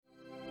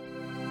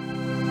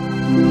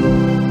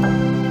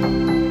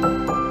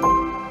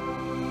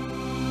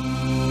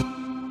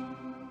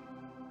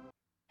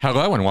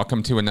Hello and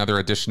welcome to another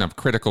edition of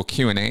Critical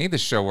Q&A, the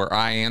show where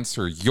I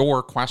answer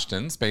your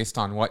questions based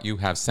on what you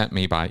have sent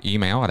me by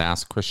email at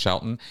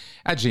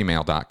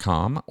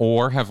askchrisshelton@gmail.com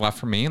or have left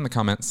for me in the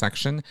comment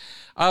section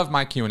of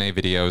my Q&A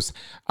videos.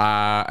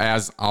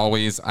 As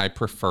always, I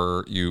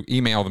prefer you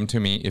email them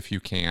to me if you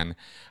can.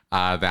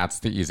 That's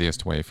the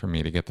easiest way for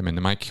me to get them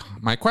into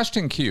my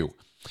question queue.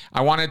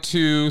 I wanted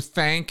to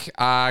go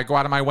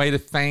out of my way to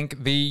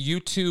thank the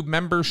YouTube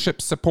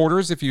membership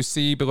supporters. If you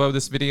see below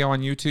this video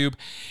on YouTube,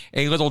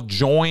 a little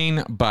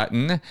join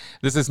button.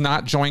 This is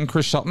not Join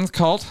Chris Shelton's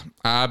Cult,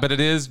 but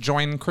it is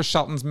Join Chris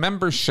Shelton's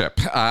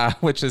membership,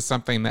 which is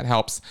something that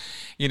helps,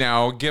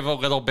 give a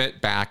little bit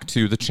back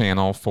to the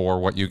channel for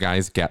what you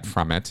guys get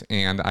from it.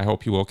 And I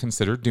hope you will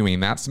consider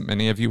doing that. So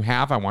many of you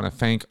have. I want to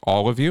thank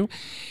all of you.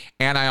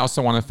 And I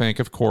also want to thank,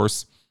 of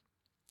course,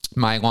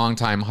 my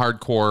longtime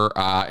hardcore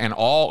and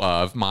all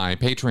of my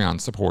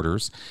Patreon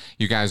supporters.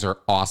 You guys are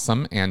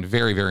awesome and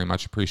very, very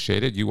much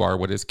appreciated. You are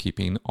what is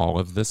keeping all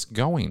of this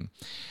going.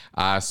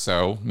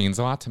 So means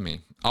a lot to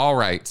me. All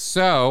right,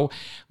 so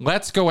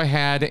let's go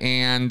ahead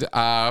and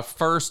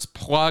first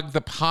plug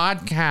the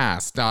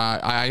podcast.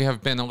 I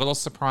have been a little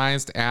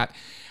surprised at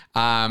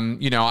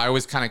I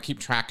always kind of keep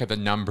track of the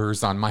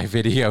numbers on my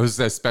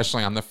videos,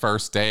 especially on the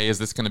first day. Is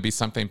this going to be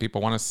something people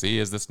want to see?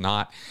 Is this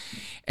not?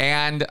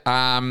 And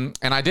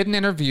I did an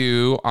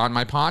interview on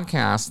my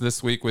podcast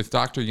this week with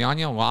Dr.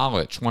 Janja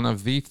Lalich, one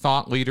of the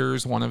thought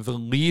leaders, one of the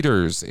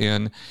leaders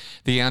in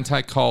the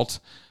anti-cult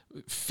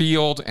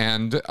field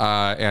and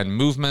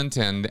movement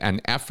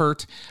and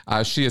effort.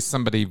 She is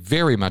somebody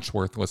very much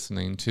worth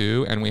listening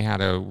to, and we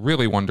had a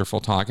really wonderful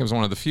talk. It was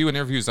one of the few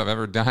interviews I've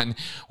ever done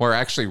where I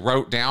actually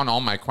wrote down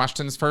all my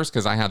questions first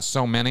because I had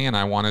so many, and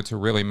I wanted to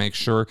really make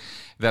sure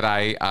that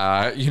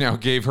I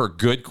gave her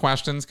good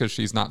questions because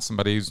she's not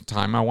somebody whose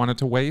time I wanted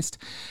to waste.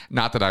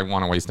 Not that I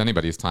want to waste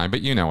anybody's time, but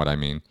you know what I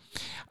mean.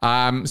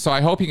 So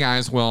I hope you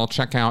guys will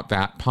check out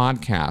that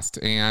podcast.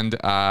 And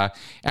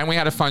we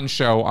had a fun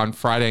show on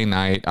Friday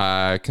night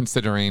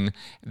considering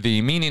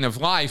the meaning of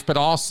life, but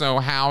also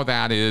how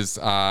that is,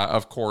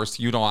 of course,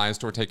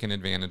 utilized or taken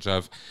advantage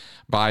of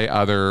by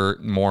other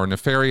more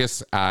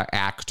nefarious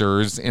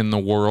actors in the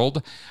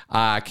world,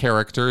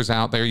 characters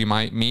out there you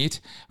might meet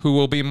who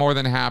will be more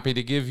than happy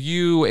to give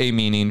you a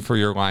meaning for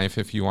your life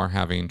if you are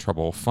having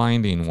trouble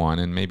finding one.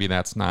 And maybe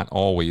that's not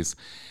always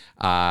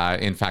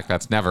in fact,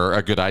 that's never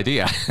a good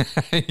idea.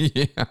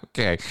 Yeah,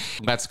 okay,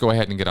 let's go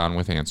ahead and get on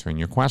with answering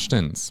your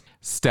questions.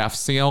 Steph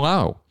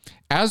CLO.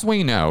 As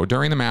we know,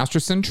 during the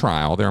Masterson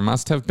trial, there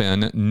must have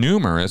been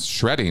numerous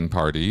shredding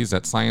parties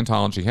at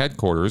Scientology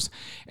headquarters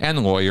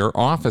and lawyer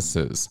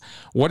offices.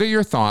 What are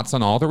your thoughts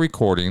on all the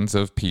recordings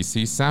of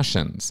PC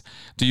sessions?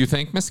 Do you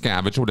think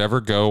Miscavige would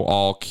ever go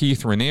all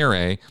Keith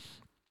Raniere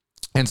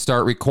and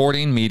start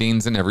recording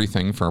meetings and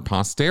everything for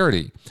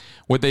posterity?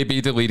 Would they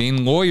be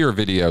deleting lawyer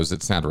videos,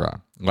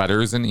 etc.?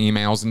 Letters and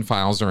emails and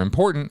files are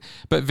important,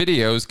 but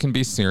videos can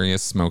be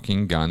serious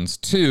smoking guns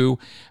too.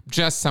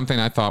 Just something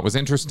I thought was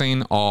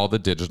interesting, all the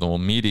digital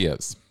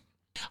medias.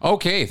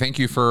 Okay, thank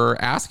you for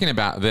asking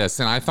about this.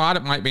 And I thought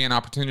it might be an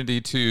opportunity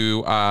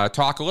to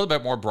talk a little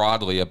bit more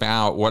broadly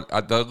about what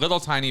the little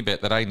tiny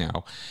bit that I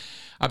know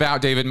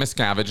about David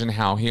Miscavige and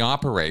how he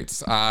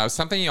operates.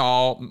 Something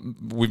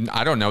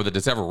I don't know that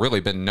it's ever really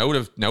been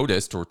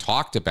noticed or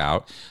talked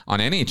about on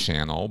any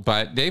channel,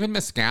 but David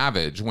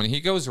Miscavige, when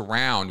he goes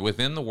around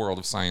within the world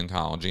of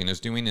Scientology and is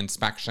doing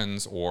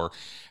inspections or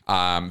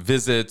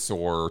visits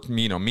or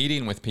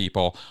meeting with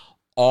people,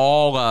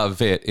 all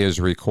of it is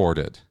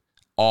recorded.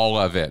 All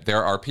of it.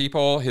 There are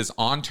people, his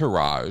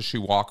entourage,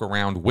 who walk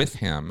around with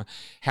him,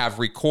 have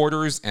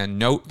recorders and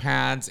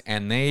notepads,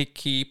 and they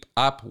keep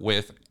up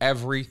with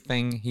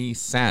everything he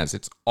says.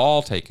 It's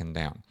all taken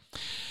down.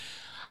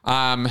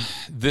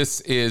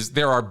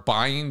 There are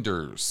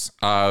binders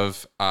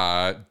of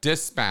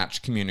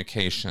dispatch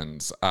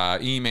communications,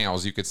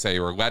 emails, you could say,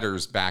 or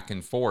letters back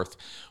and forth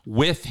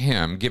with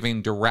him,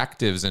 giving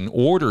directives and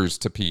orders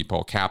to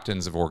people,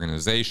 captains of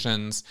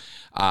organizations,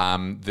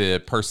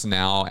 the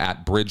personnel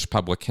at Bridge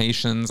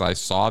Publications. I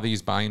saw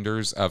these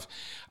binders of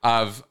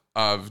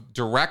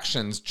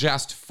directions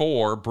just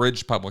for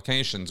Bridge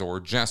Publications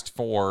or just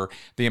for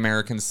the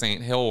American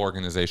St. Hill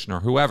organization or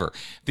whoever.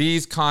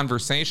 These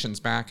conversations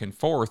back and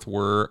forth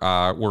were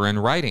in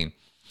writing.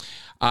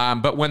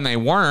 But when they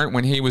weren't,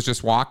 when he was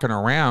just walking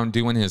around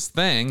doing his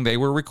thing, they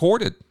were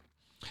recorded.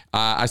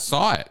 I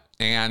saw it.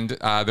 And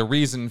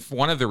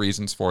one of the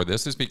reasons for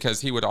this is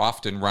because he would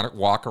often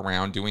walk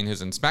around doing his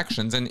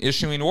inspections and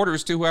issuing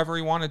orders to whoever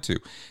he wanted to,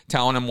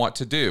 telling him what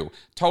to do,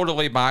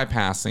 totally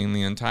bypassing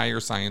the entire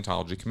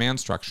Scientology command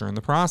structure in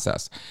the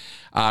process,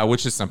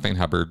 which is something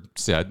Hubbard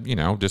said,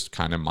 just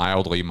kind of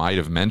mildly might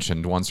have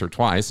mentioned once or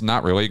twice,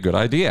 not really a good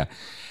idea.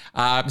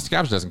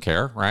 Miscavige doesn't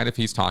care, right? If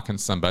he's talking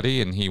to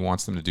somebody and he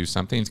wants them to do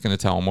something, he's going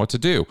to tell them what to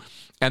do.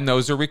 And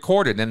those are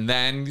recorded and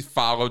then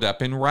followed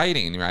up in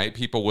writing, right?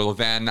 People will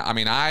then,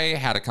 I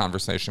had a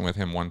conversation with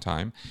him one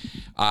time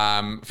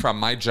from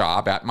my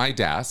job at my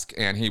desk,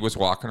 and he was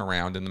walking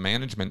around in the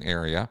management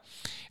area.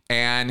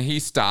 And he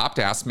stopped,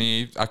 asked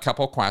me a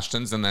couple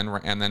questions, and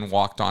then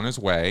walked on his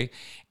way.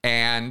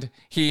 And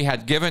he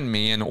had given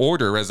me an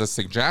order as a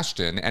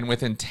suggestion. And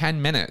within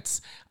 10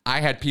 minutes, I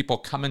had people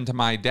come into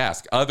my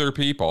desk, other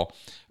people,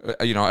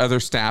 other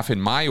staff in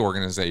my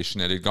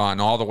organization that had gone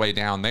all the way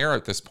down there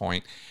at this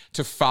point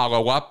to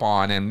follow up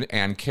on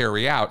and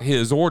carry out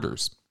his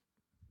orders.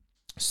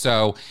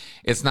 So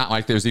it's not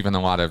like there's even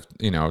a lot of,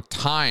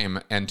 time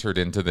entered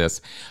into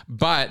this,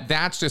 but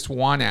that's just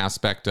one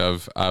aspect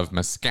of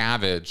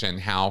Miscavige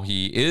and how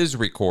he is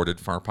recorded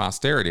for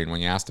posterity. And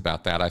when you asked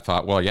about that, I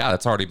thought, well, yeah,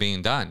 that's already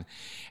being done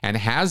and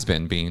has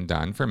been being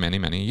done for many,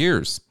 many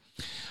years.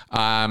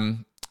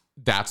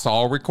 That's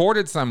all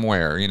recorded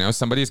somewhere.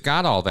 Somebody's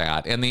got all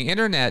that. And the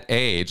internet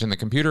age and the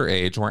computer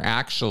age were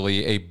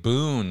actually a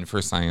boon for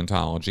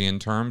Scientology in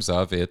terms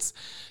of its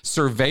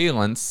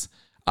surveillance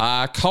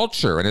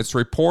culture and its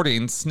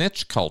reporting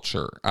snitch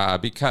culture,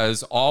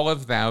 because all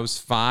of those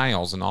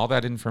files and all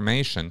that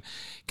information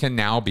can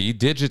now be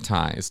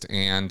digitized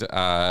and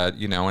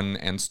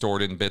and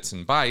stored in bits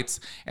and bytes,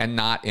 and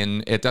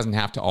it doesn't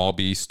have to all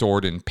be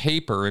stored in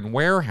paper in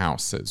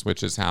warehouses,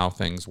 which is how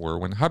things were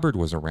when Hubbard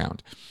was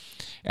around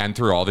and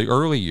through all the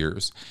early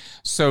years.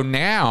 So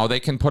now they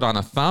can put on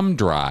a thumb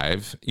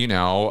drive,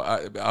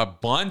 a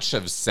bunch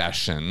of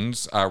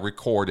sessions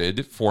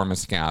recorded for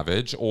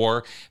Miscavige,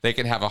 or they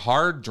could have a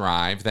hard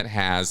drive that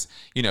has,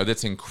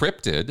 that's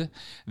encrypted,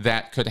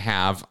 that could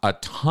have a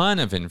ton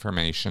of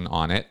information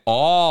on it,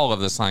 all of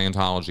the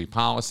Scientology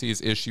policies,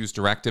 issues,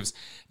 directives.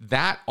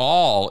 That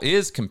all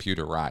is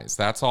computerized.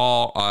 That's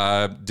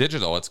all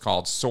digital. It's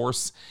called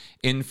source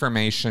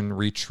information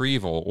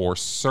retrieval, or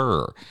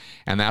SIR.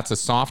 And that's a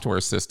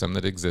software system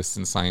that exists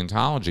in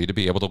Scientology to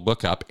be able to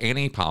look up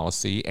any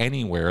policy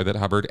anywhere that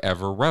Hubbard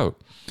ever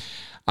wrote.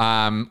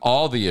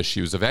 All the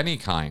issues of any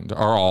kind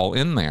are all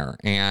in there.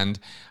 And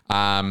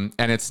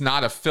it's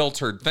not a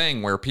filtered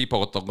thing where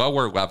people at the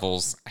lower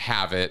levels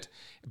have it,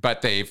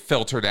 but they've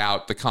filtered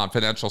out the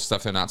confidential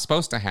stuff they're not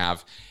supposed to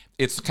have.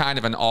 It's kind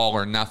of an all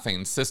or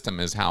nothing system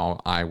is how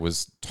I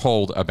was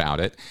told about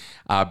it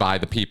by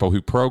the people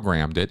who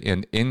programmed it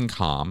in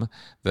INCOM,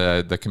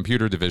 the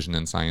computer division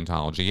in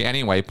Scientology.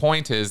 Anyway,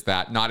 point is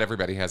that not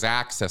everybody has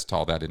access to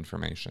all that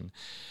information.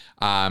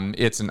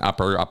 It's an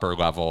upper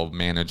level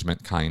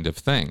management kind of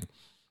thing.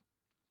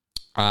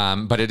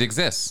 But it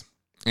exists.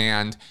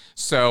 And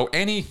so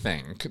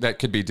anything that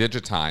could be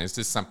digitized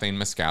is something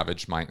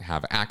Miscavige might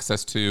have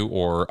access to,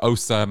 or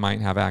OSA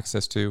might have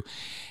access to,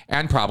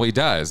 and probably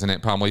does. And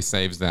it probably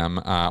saves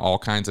them all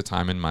kinds of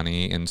time and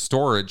money in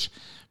storage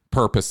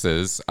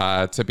purposes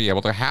to be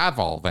able to have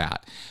all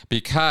that,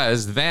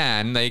 because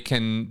then they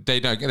can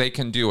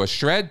do a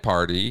shred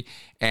party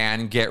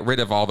and get rid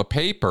of all the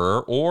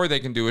paper, or they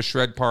can do a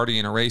shred party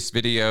and erase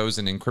videos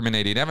and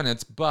incriminating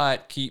evidence,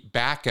 but keep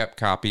backup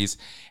copies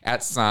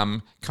at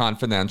some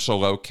confidential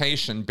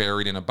location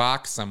buried in a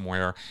box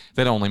somewhere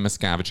that only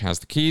Miscavige has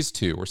the keys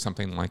to, or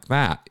something like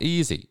that.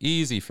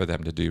 Easy for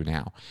them to do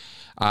now.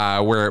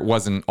 Where it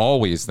wasn't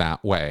always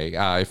that way.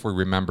 If we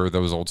remember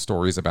those old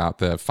stories about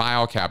the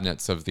file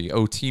cabinets of the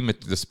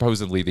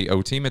supposedly the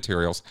OT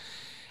materials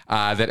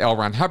that L.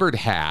 Ron Hubbard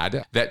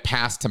had that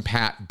passed to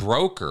Pat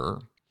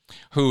Broker,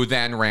 who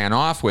then ran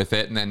off with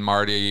it, and then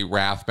Marty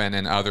Rathbun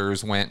and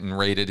others went and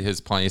raided his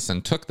place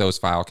and took those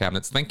file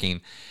cabinets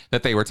thinking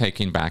that they were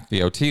taking back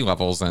the OT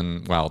levels,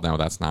 and, well, no,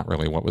 that's not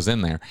really what was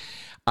in there.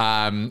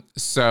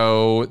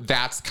 So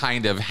that's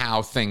kind of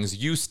how things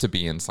used to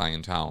be in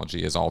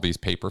Scientology, is all these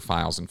paper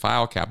files and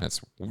file cabinets,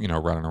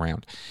 running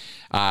around.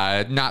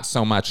 Not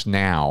so much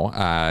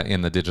now in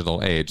the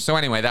digital age. So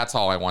anyway, that's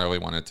all I really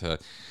wanted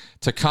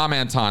to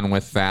comment on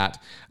with that.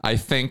 I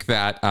think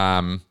that,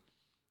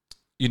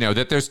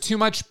 that there's too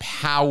much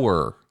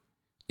power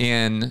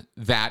in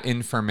that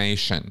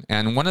information.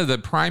 And one of the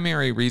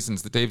primary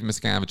reasons that David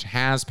Miscavige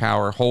has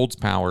power, holds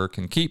power,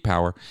 can keep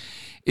power,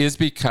 is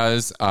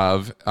because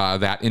of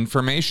that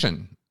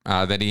information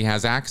that he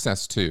has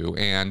access to.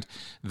 And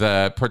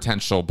the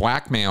potential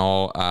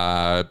blackmail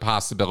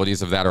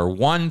possibilities of that are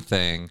one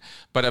thing.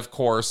 But of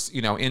course,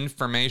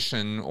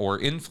 information or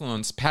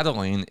influence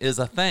peddling is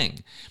a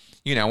thing.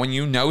 When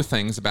you know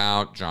things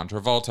about John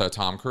Travolta,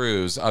 Tom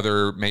Cruise,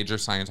 other major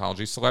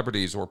Scientology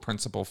celebrities or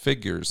principal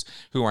figures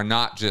who are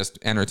not just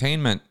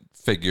entertainment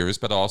figures,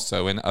 but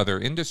also in other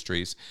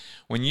industries,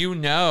 when you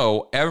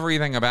know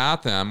everything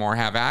about them or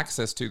have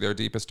access to their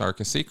deepest,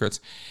 darkest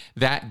secrets,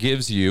 that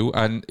gives you,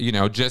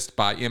 just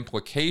by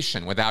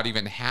implication, without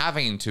even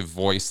having to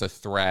voice a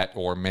threat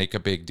or make a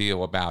big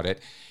deal about it,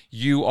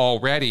 you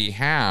already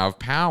have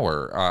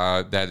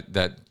power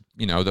that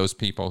those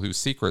people whose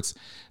secrets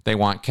they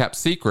want kept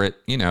secret,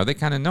 they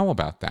kind of know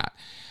about that.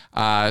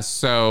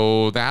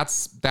 So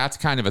that's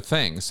kind of a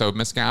thing. So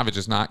Miscavige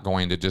is not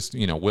going to just,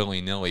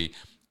 willy-nilly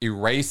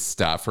erase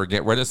stuff or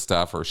get rid of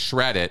stuff or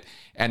shred it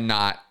and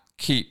not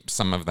keep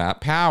some of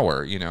that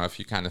power. If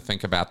you kind of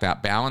think about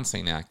that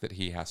balancing act that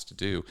he has to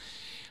do,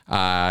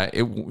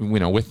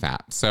 with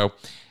that. So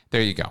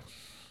there you go.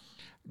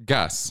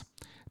 Gus,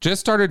 just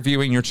started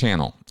viewing your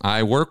channel.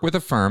 I work with a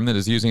firm that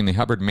is using the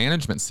Hubbard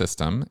Management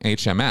System,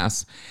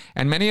 HMS,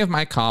 and many of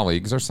my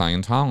colleagues are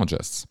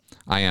Scientologists.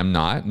 I am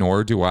not,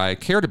 nor do I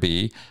care to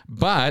be,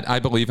 but I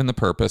believe in the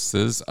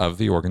purposes of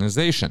the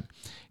organization.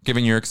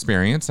 Given your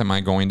experience, am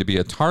I going to be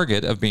a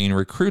target of being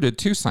recruited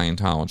to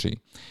Scientology?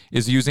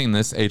 Is using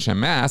this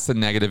HMS a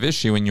negative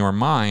issue in your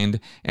mind,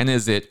 and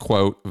is it,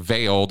 quote,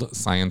 veiled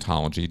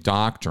Scientology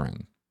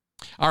doctrine?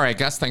 All right,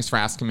 Gus, thanks for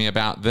asking me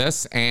about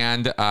this.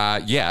 And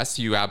yes,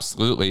 you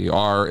absolutely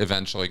are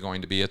eventually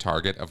going to be a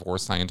target of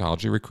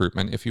Scientology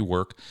recruitment if you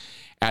work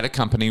at a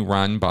company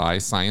run by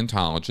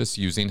Scientologists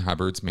using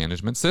Hubbard's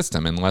management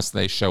system, unless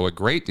they show a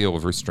great deal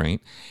of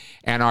restraint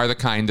and are the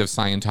kind of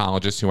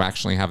Scientologists who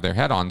actually have their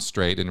head on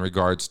straight in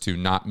regards to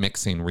not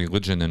mixing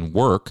religion and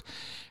work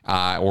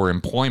or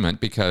employment,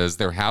 because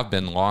there have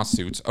been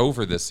lawsuits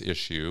over this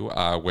issue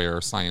where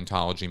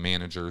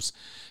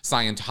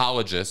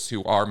Scientologists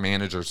who are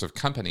managers of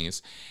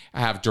companies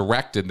have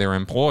directed their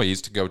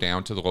employees to go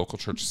down to the local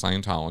Church of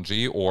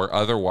Scientology or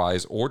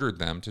otherwise ordered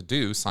them to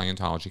do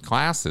Scientology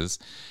classes,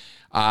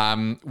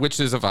 which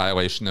is a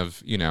violation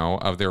of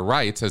their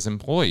rights as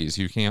employees.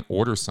 You can't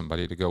order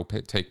somebody to go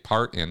take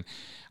part in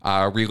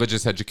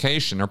religious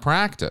education or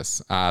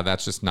practice.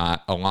 That's just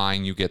not a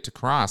line you get to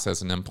cross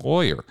as an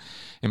employer.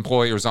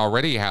 Employers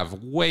already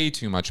have way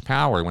too much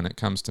power when it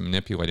comes to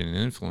manipulating and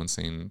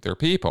influencing their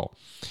people,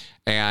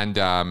 and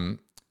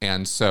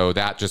so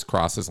that just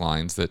crosses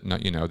lines that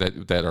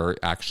that are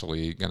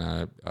actually going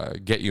to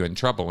get you in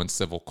trouble in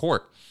civil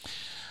court.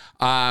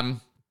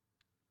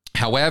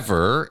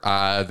 However,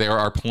 there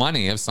are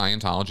plenty of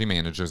Scientology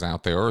managers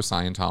out there, or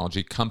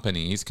Scientology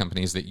companies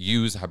that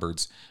use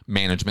Hubbard's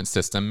management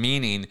system,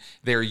 meaning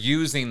they're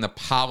using the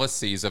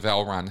policies of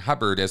L. Ron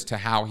Hubbard as to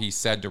how he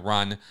said to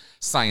run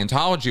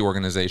Scientology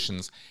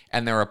organizations,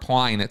 and they're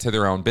applying it to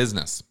their own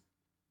business.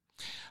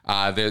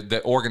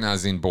 The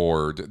organizing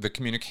board, the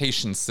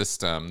communication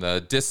system,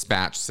 the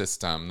dispatch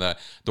system, the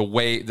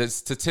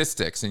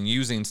statistics, and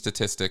using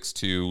statistics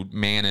to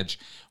manage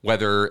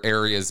whether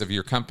areas of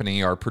your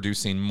company are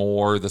producing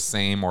more, the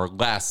same, or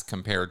less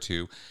compared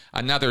to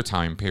another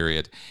time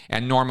period.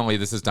 And normally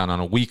this is done on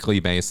a weekly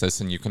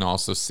basis, and you can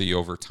also see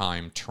over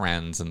time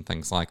trends and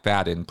things like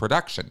that in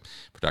production.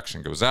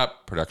 Production goes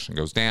up, production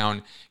goes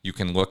down. You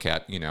can look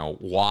at,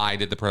 why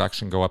did the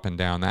production go up and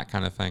down, that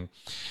kind of thing.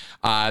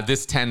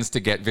 This tends to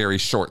get very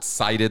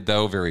short-sighted,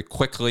 though, very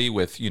quickly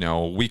with,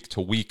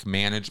 week-to-week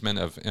management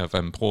of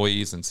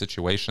employees and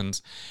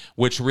situations,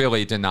 which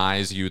really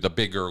denies you the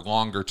bigger,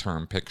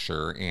 longer-term picture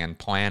and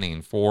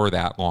planning for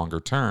that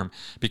longer term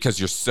because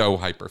you're so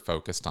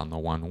hyper-focused on the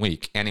 1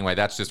 week. Anyway,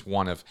 that's just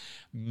one of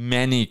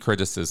many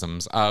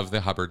criticisms of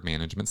the Hubbard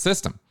management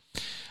system.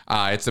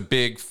 It's a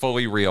big,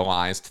 fully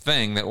realized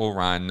thing that will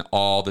run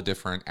all the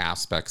different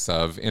aspects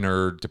of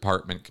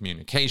interdepartment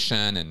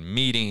communication and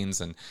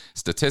meetings and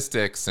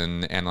statistics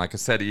and like I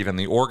said, even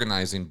the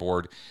organizing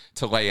board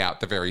to lay out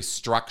the very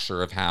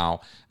structure of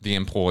how the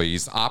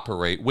employees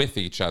operate with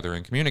each other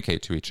and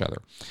communicate to each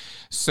other.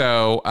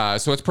 So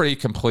it's a pretty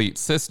complete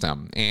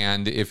system.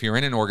 And if you're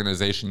in an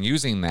organization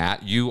using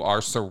that, you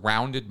are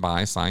surrounded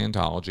by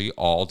Scientology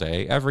all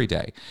day, every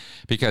day,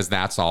 because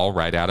that's all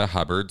right out of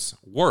Hubbard's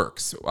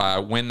works.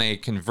 When they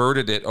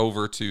converted it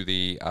over to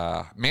the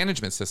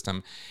management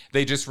system,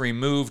 they just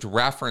removed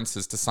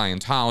references to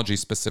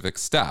Scientology-specific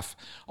stuff.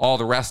 All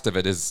the rest of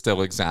it is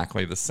still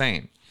exactly the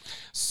same.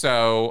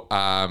 So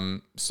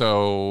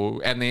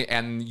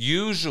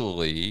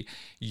usually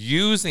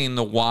using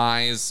the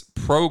WISE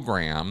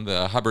program,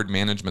 the Hubbard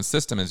management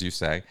system, as you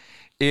say,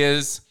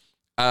 is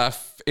a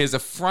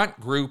front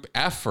group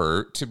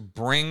effort to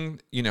bring,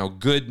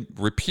 good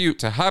repute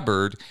to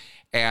Hubbard.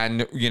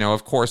 And,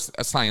 of course,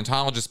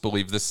 Scientologists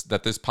believe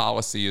that this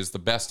policy is the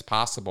best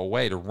possible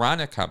way to run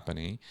a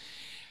company,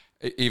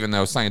 even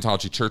though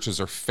Scientology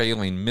churches are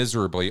failing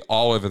miserably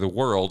all over the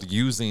world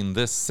using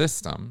this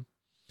system.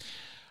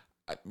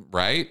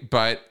 Right?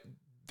 But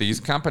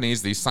these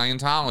companies, these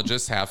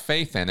Scientologists have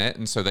faith in it,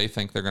 and so they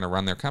think they're going to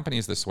run their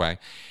companies this way.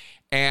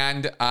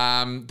 And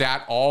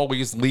that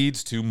always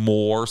leads to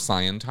more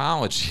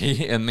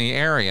Scientology in the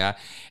area.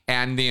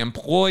 And the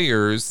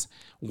employers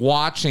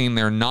watching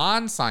their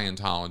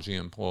non-Scientology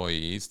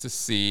employees to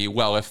see,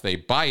 well, if they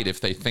bite, if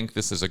they think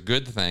this is a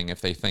good thing, if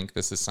they think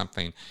this is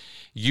something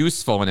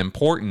useful and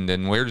important,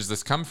 and where does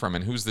this come from,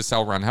 and who's this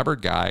L. Ron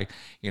Hubbard guy?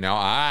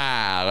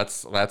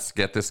 Let's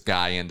get this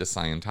guy into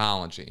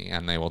Scientology,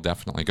 and they will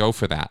definitely go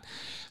for that.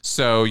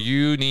 So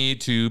you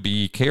need to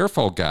be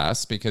careful,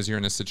 Gus, because you're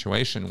in a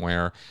situation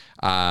where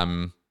you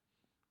are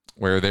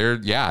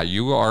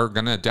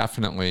going to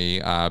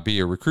definitely be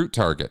a recruit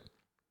target.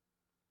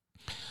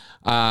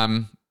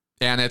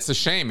 And it's a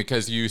shame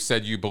because you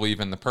said you believe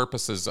in the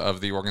purposes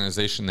of the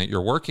organization that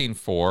you're working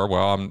for.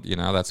 Well,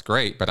 that's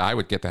great, but I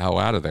would get the hell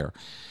out of there.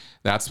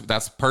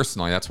 That's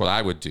personally, that's what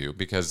I would do,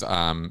 because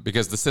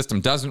the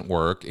system doesn't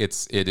work.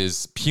 It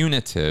is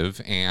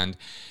punitive, and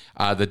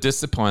the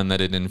discipline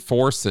that it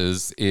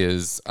enforces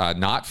is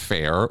not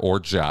fair or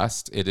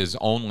just. It is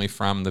only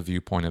from the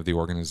viewpoint of the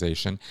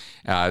organization.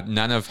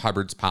 None of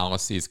Hubbard's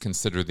policies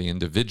consider the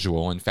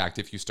individual. In fact,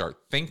 if you start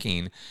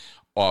thinking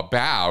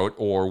about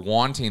or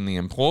wanting the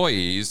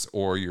employees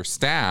or your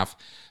staff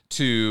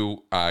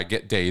to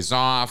get days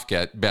off,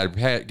 get better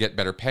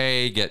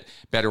pay, get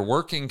better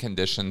working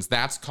conditions,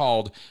 that's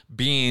called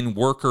being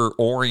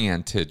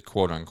worker-oriented,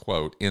 quote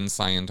unquote, in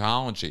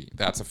Scientology.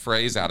 That's a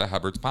phrase out of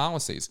Hubbard's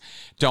policies.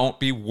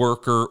 Don't be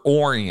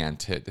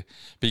worker-oriented,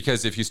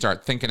 because if you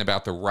start thinking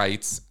about the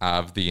rights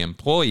of the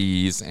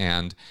employees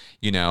and,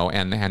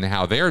 and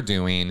how they're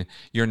doing,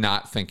 you're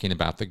not thinking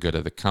about the good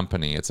of the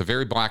company. It's a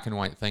very black and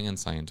white thing in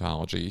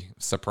Scientology.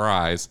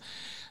 Surprise.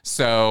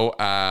 So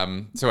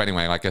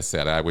anyway, like I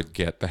said, I would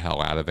get the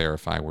hell out of there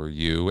if I were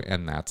you,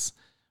 and that's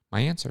my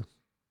answer.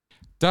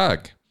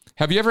 Doug,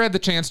 have you ever had the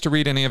chance to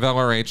read any of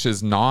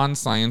LRH's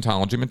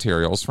non-Scientology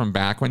materials from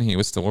back when he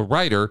was still a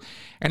writer?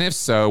 And if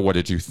so, what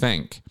did you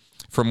think?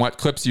 From what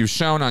clips you've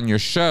shown on your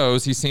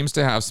shows, he seems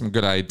to have some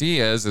good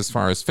ideas as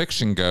far as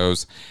fiction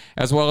goes,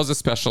 as well as a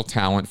special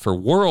talent for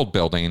world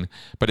building,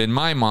 but in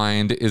my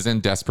mind is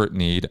in desperate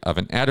need of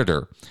an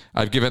editor.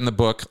 I've given the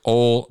book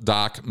Old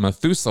Doc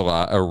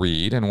Methuselah a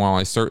read, and while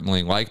I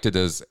certainly liked it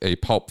as a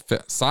pulp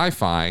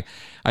sci-fi,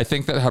 I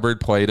think that Hubbard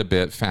played a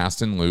bit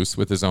fast and loose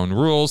with his own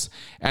rules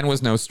and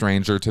was no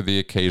stranger to the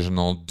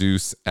occasional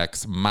deus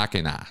ex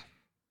machina.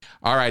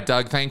 All right,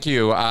 Doug, thank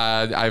you.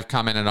 I've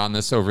commented on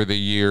this over the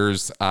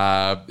years,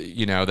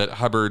 that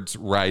Hubbard's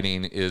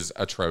writing is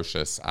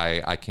atrocious.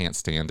 I can't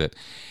stand it.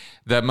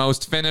 The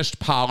most finished,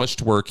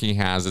 polished work he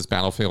has is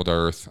Battlefield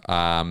Earth.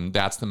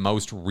 That's the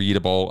most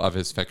readable of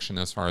his fiction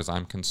as far as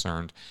I'm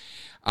concerned.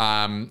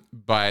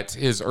 But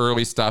his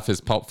early stuff,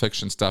 his Pulp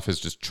Fiction stuff, is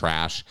just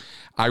trash.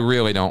 I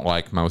really don't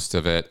like most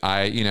of it.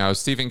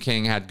 Stephen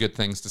King had good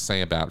things to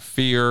say about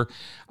Fear.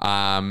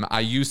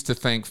 I used to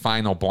think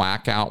Final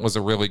Blackout was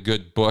a really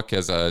good book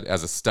as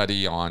a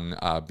study on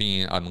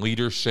being on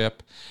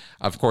leadership.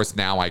 Of course,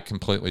 now I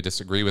completely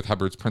disagree with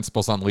Hubbard's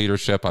principles on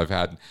leadership. I've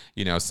had,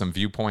 some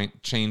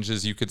viewpoint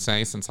changes, you could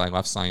say, since I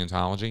left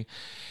Scientology.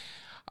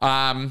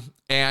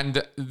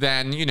 And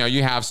then,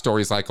 you have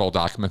stories like Old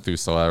Doc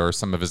Methuselah or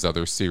some of his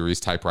other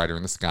series, Typewriter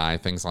in the Sky,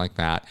 things like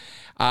that.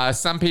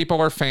 Some people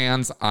are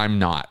fans. I'm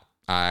not.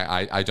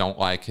 I don't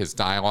like his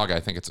dialogue. I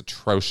think it's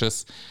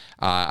atrocious.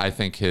 I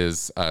think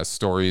his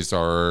stories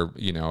are,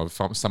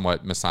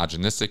 somewhat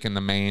misogynistic in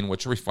the main,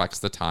 which reflects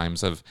the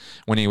times of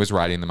when he was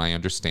writing them, I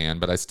understand,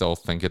 but I still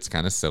think it's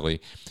kind of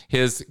silly.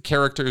 His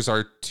characters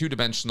are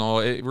two-dimensional,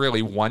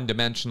 really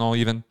one-dimensional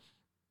even.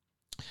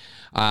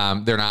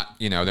 They're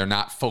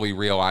not fully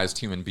realized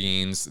human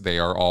beings. They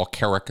are all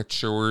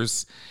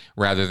caricatures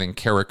rather than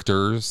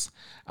characters.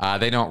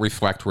 They don't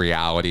reflect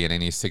reality in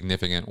any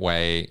significant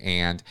way.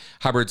 And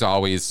Hubbard's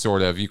always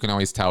you can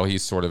always tell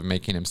he's sort of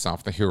making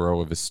himself the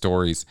hero of his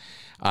stories.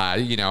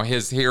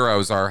 His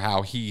heroes are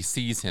how he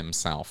sees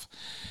himself.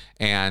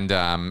 And,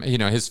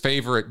 his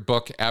favorite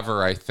book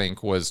ever, I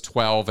think, was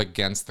 12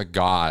 Against the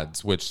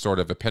Gods, which sort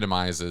of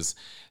epitomizes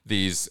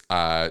these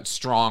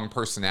strong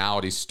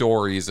personality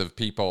stories of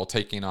people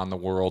taking on the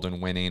world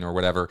and winning or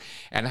whatever.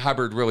 And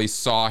Hubbard really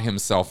saw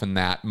himself in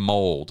that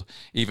mold,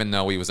 even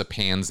though he was a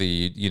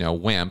pansy,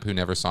 wimp who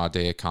never saw a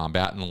day of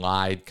combat and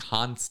lied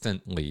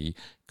constantly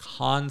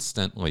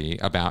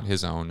about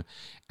his own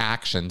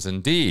actions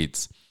and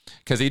deeds.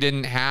 Because he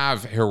didn't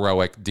have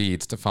heroic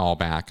deeds to fall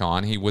back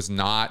on. He was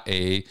not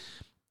a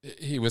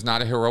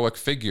heroic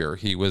figure.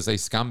 He was a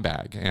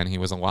scumbag, and he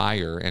was a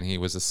liar, and he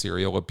was a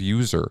serial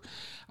abuser.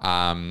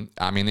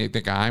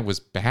 The guy was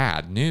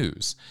bad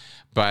news,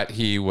 but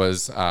he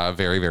was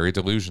very, very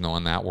delusional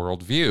in that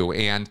worldview.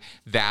 And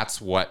that's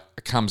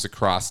what comes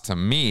across to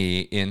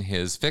me in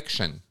his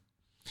fiction.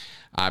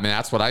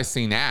 That's what I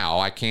see now.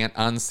 I can't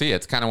unsee it.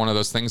 It's kind of one of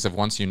those things of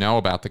once you know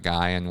about the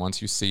guy and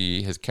once you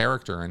see his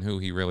character and who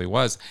he really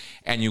was,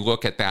 and you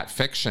look at that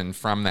fiction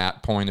from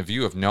that point of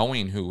view of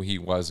knowing who he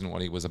was and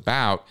what he was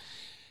about,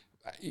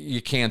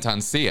 you can't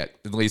unsee it.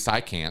 At least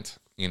I can't.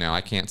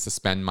 I can't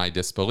suspend my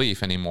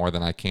disbelief any more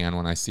than I can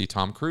when I see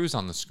Tom Cruise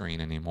on the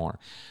screen anymore.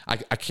 I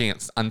can't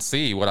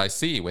unsee what I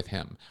see with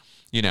him.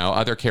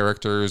 Other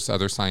characters,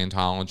 other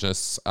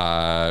Scientologists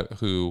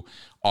who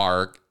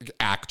are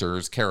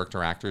actors,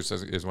 character actors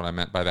is what I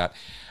meant by that.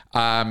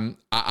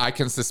 I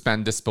can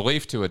suspend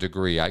disbelief to a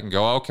degree. I can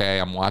go, okay,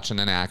 I'm watching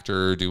an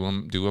actor do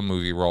a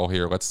movie role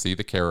here. Let's see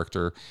the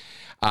character.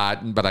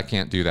 But I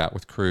can't do that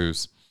with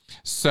Cruise.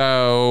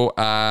 So,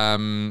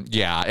 and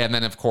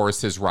then of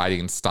course his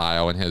writing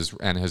style and his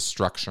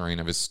structuring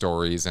of his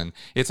stories, and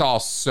it's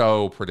all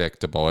so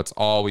predictable. It's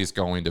always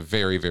going to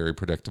very, very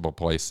predictable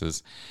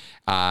places.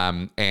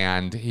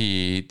 And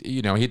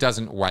he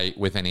doesn't write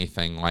with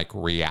anything like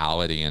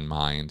reality in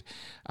mind.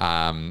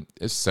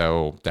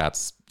 So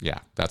that's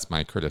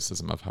my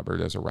criticism of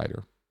Hubbard as a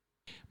writer.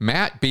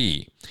 Matt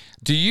B.,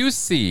 do you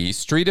see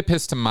street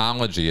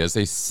epistemology as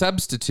a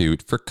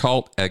substitute for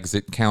cult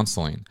exit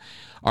counseling?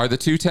 Are the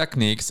two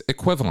techniques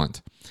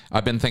equivalent?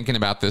 I've been thinking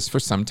about this for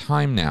some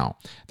time now.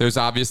 There's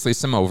obviously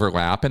some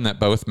overlap in that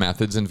both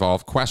methods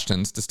involve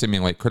questions to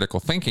stimulate critical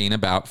thinking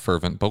about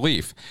fervent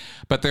belief,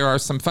 but there are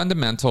some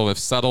fundamental, if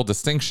subtle,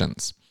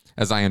 distinctions.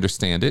 As I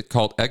understand it,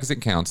 cult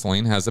exit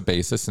counseling has a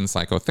basis in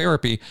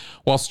psychotherapy,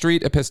 while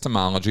street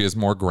epistemology is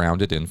more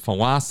grounded in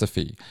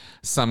philosophy.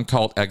 Some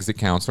cult exit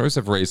counselors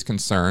have raised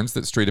concerns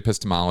that street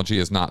epistemology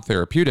is not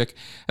therapeutic,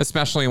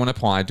 especially when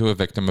applied to a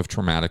victim of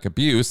traumatic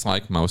abuse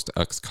like most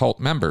ex-cult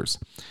members.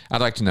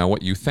 I'd like to know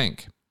what you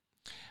think.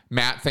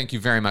 Matt, thank you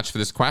very much for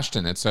this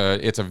question. It's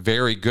a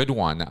very good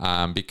one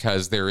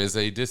because there is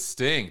a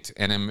distinct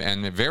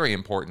and very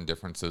important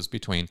differences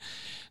between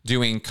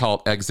doing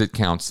cult exit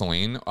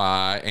counseling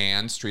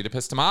and street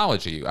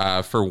epistemology.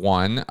 For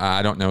one,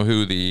 I don't know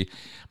who the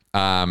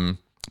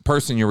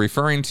person you're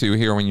referring to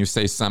here when you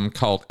say some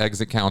cult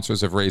exit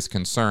counselors have raised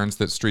concerns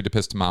that street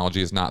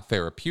epistemology is not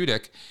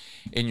therapeutic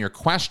in your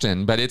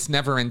question, but it's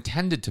never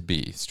intended to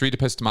be. Street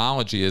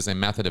epistemology is a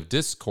method of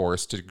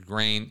discourse to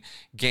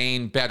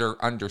gain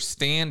better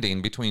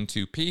understanding between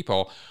two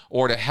people,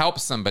 or to help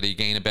somebody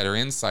gain a better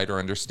insight or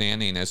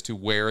understanding as to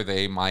where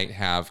they might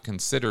have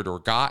considered or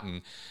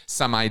gotten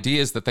some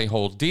ideas that they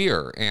hold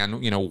dear.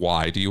 And,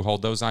 why do you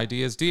hold those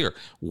ideas dear?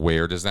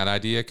 Where does that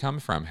idea come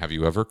from? Have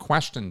you ever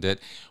questioned it?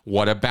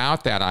 What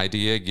about that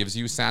idea gives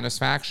you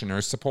satisfaction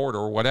or support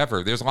or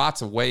whatever? There's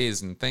lots of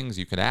ways and things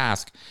you could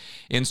ask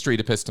in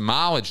street epistemology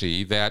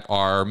that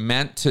are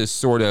meant to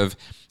sort of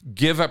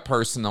give a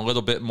person a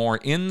little bit more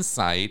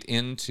insight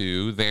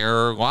into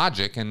their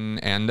logic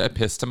and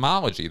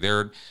epistemology,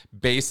 their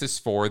basis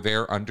for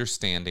their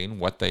understanding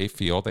what they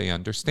feel they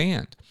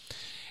understand.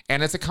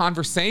 And it's a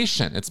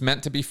conversation. It's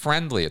meant to be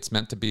friendly. It's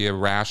meant to be a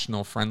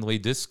rational, friendly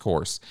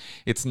discourse.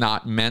 It's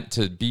not meant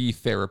to be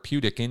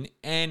therapeutic in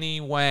any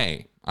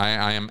way.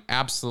 I am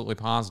absolutely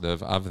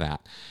positive of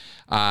that.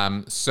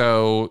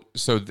 So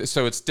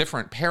it's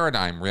different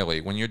paradigm,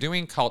 really. When you're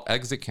doing cult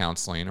exit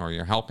counseling or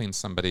you're helping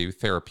somebody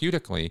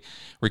therapeutically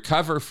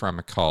recover from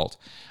a cult,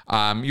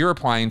 you're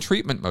applying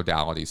treatment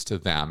modalities to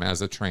them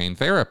as a trained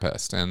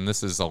therapist. And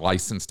this is a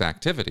licensed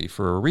activity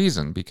for a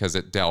reason, because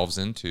it delves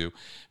into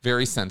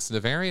very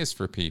sensitive areas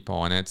for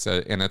people. And it's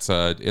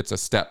a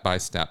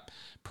step-by-step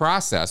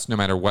process, no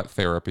matter what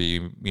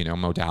therapy,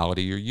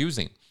 modality you're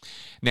using.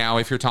 Now,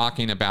 if you're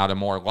talking about a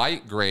more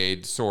light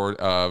grade sort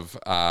of,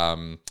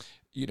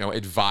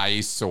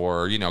 advice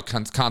or,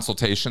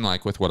 consultation,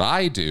 like with what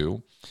I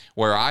do,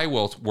 where I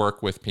will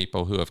work with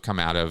people who have come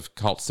out of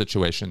cult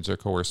situations or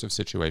coercive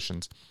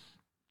situations,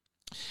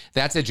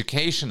 that's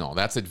educational.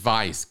 That's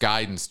advice,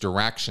 guidance,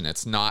 direction.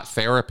 It's not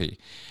therapy.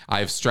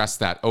 I've stressed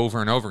that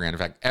over and over again. In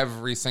fact,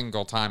 every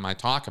single time I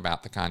talk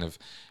about the kind of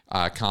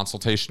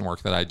consultation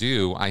work that I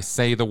do, I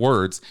say the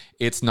words,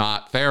 it's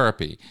not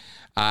therapy.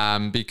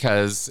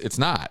 Because it's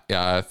not.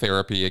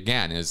 Therapy,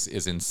 again, is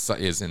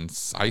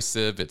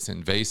incisive, it's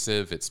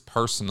invasive, it's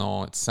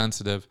personal, it's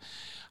sensitive,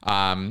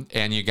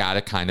 and you got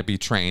to kind of be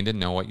trained and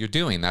know what you're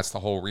doing. That's the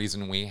whole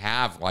reason we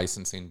have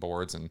licensing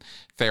boards and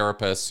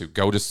therapists who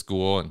go to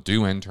school and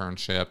do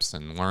internships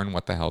and learn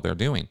what the hell they're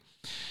doing.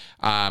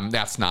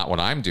 That's not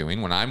what I'm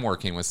doing. When I'm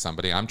working with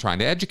somebody, I'm trying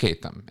to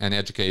educate them. And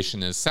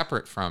education is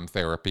separate from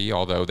therapy,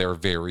 although they're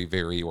very,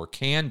 very, or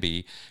can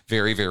be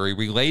very, very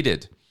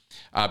related.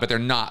 But they're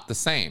not the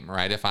same,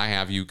 right? If I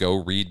have you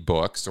go read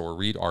books or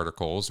read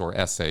articles or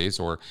essays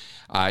or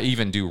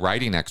even do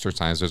writing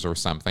exercises or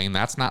something,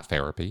 that's not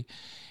therapy,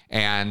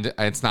 and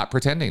it's not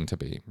pretending to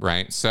be,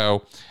 right?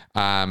 So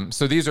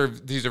these are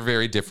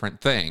very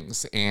different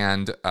things,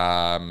 and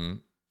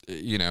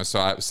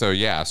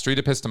street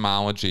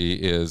epistemology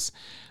is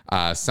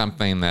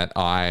something that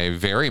I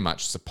very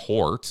much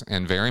support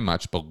and very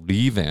much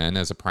believe in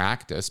as a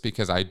practice,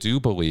 because I do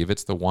believe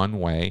it's the one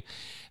way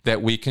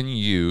that we can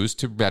use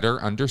to better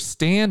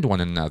understand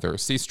one another.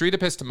 See, street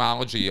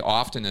epistemology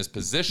often is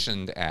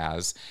positioned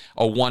as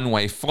a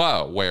one-way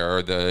flow,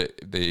 where the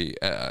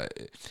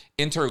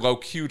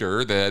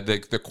interlocutor,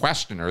 the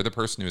questioner, the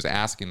person who's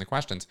asking the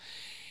questions,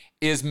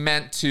 is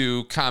meant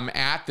to come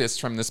at this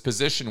from this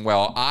position.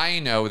 Well, I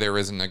know there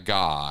isn't a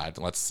God,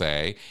 let's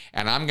say,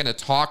 and I'm going to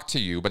talk to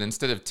you, but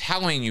instead of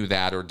telling you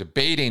that or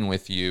debating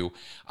with you,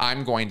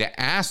 I'm going to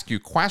ask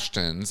you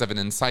questions of an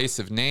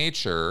incisive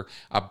nature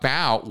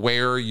about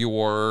where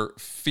you're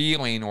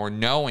feeling or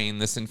knowing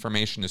this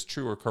information is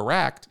true or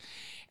correct.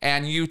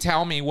 And you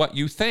tell me what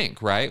you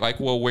think, right? Like,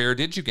 well, where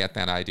did you get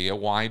that idea?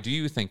 Why do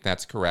you think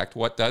that's correct?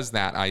 What does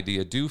that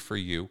idea do for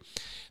you?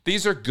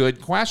 These are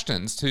good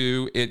questions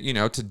to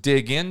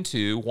dig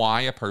into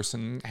why a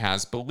person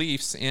has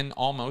beliefs in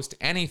almost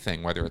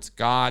anything, whether it's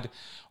God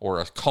or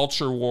a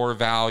culture war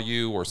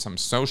value or some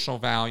social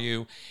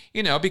value,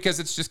 because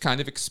it's just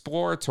kind of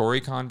exploratory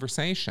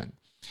conversation.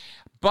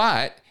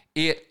 But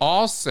it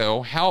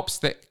also helps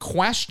the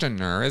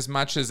questioner as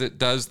much as it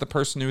does the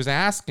person who's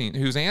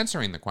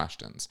answering the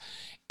questions,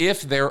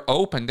 if they're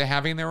open to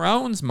having their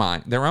own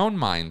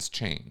minds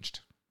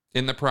changed.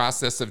 in the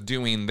process of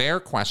doing their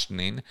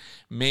questioning,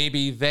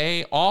 maybe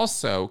they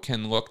also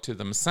can look to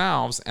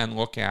themselves and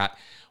look at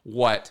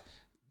what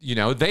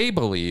they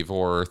believe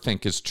or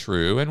think is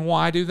true, and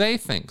why do they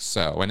think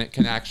so? And it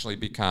can actually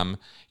become,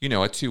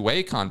 a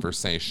two-way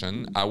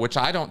conversation, which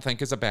I don't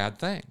think is a bad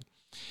thing.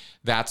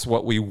 That's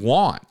what we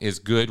want, is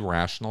good,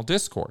 rational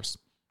discourse.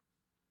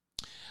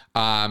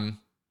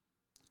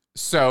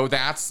 So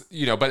that's,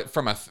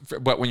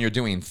 but when you're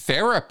doing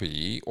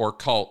therapy or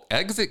cult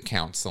exit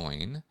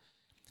counseling,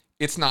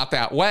 it's not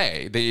that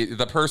way.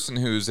 The person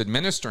who's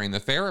administering the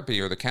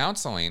therapy or the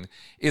counseling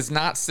is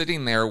not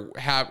sitting there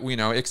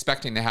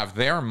expecting to have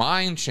their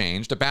mind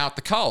changed about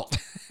the cult.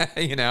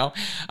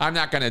 I'm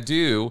not going to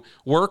do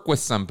work with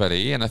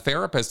somebody, and a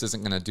therapist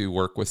isn't going to do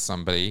work with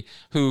somebody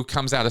who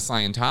comes out of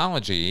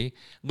Scientology,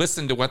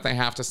 listen to what they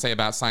have to say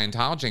about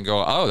Scientology and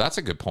go, oh, that's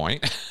a good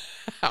point.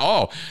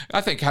 Oh, I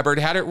think Hubbard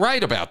had it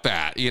right about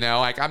that.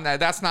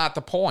 That's not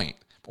the point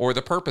or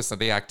the purpose of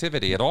the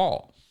activity at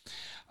all.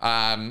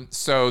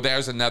 So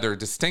there's another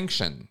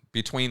distinction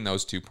between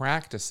those two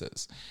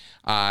practices.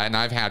 And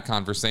I've had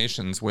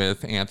conversations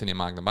with Anthony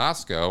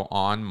Magnabosco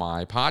on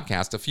my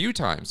podcast a few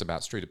times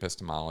about street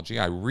epistemology.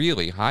 I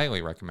really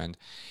highly recommend,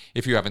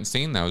 if you haven't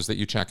seen those, that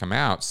you check them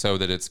out so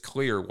that it's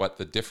clear what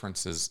the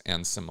differences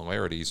and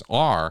similarities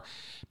are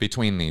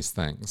between these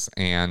things.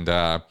 And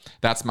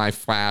that's my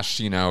flash,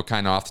 kind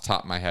of off the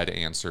top of my head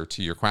answer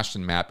to your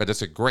question, Matt. But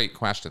it's a great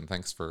question.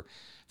 Thanks for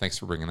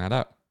bringing that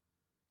up.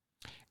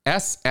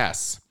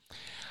 SS.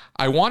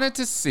 I wanted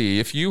to see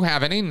if you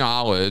have any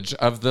knowledge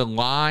of the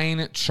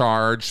line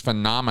charge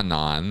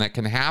phenomenon that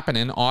can happen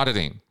in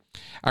auditing.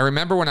 I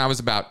remember when I was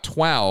about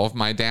 12,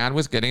 my dad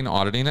was getting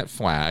auditing at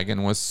Flag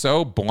and was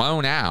so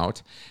blown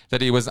out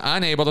that he was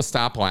unable to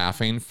stop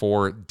laughing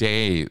for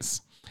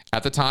days.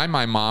 At the time,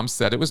 my mom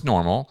said it was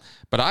normal,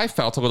 but I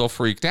felt a little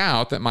freaked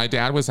out that my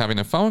dad was having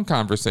a phone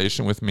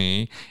conversation with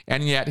me,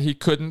 and yet he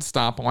couldn't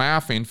stop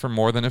laughing for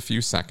more than a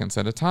few seconds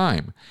at a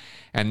time.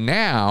 And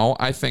now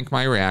I think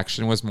my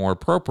reaction was more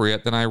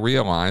appropriate than I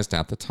realized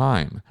at the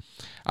time.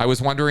 I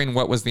was wondering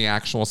what was the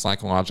actual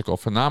psychological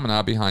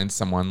phenomena behind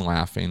someone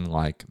laughing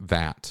like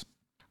that.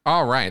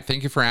 All right,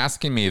 thank you for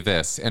asking me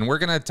this. And we're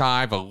going to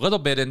dive a little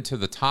bit into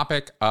the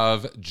topic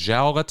of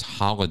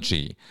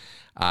gelotology.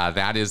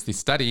 That is the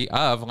study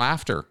of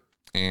laughter.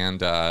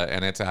 And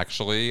it's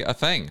actually a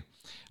thing.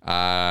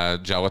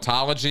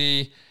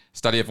 Gelotology,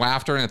 study of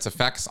laughter and its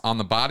effects on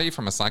the body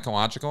from a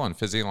psychological and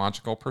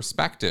physiological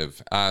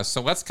perspective.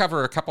 So let's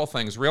cover a couple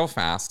things real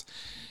fast,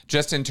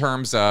 just in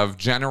terms of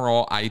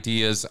general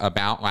ideas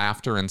about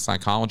laughter and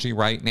psychology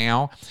right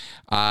now.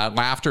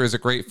 Laughter is a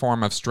great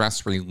form of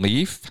stress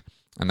relief,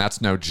 and that's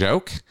no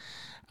joke.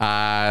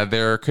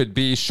 There could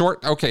be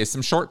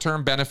some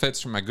short-term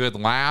benefits from a good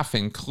laugh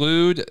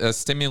include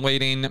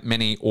stimulating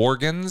many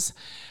organs,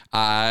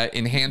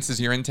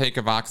 enhances your intake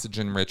of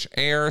oxygen-rich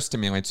air,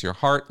 stimulates your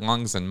heart,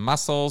 lungs, and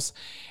muscles,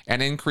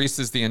 and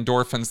increases the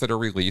endorphins that are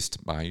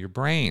released by your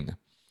brain.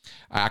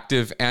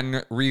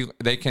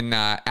 They can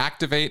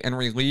activate and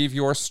relieve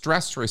your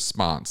stress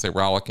response. A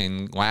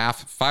rollicking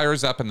laugh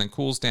fires up and then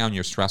cools down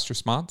your stress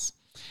response,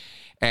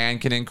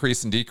 and can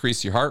increase and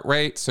decrease your heart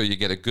rate so you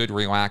get a good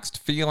relaxed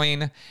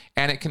feeling,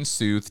 and it can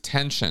soothe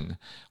tension.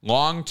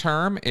 Long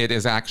term, it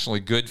is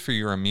actually good for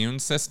your immune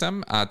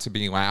system to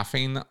be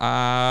laughing,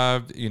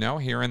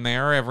 here and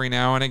there every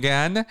now and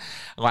again.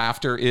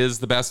 Laughter is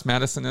the best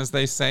medicine, as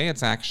they say.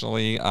 It's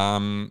actually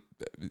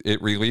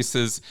it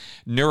releases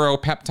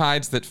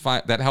neuropeptides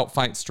that help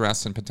fight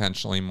stress and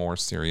potentially more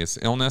serious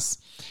illness.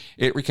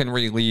 It can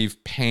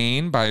relieve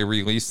pain by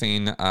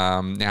releasing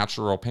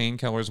natural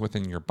painkillers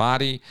within your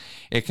body.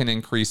 It can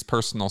increase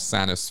personal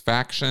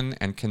satisfaction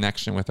and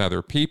connection with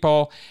other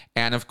people.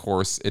 And of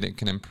course, it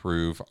can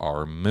improve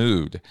our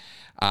mood.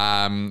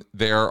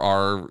 There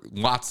are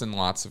lots and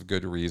lots of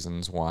good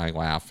reasons why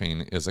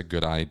laughing is a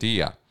good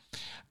idea.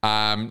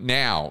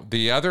 Now,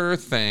 the other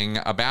thing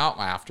about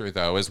laughter,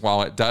 though, is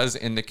while it does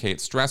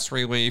indicate stress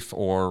relief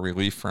or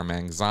relief from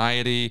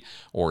anxiety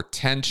or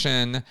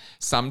tension,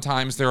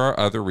 sometimes there are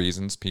other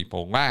reasons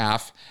people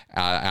laugh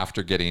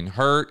after getting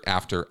hurt,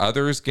 after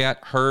others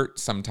get hurt,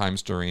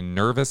 sometimes during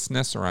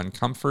nervousness or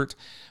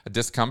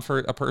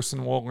discomfort, a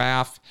person will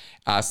laugh.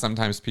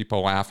 Sometimes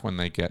people laugh when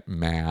they get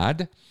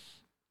mad.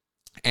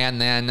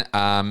 And then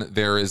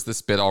there is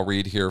this bit I'll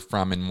read here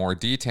from in more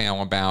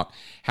detail about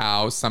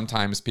how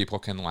sometimes people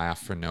can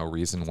laugh for no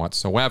reason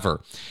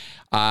whatsoever.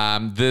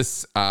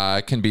 This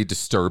can be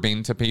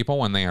disturbing to people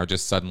when they are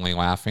just suddenly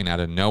laughing out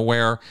of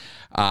nowhere.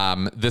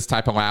 This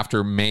type of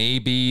laughter may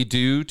be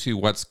due to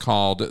what's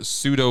called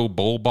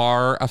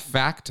pseudobulbar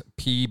effect,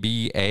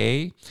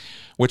 PBA,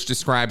 which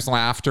describes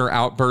laughter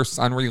outbursts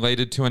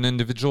unrelated to an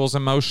individual's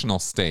emotional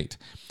state.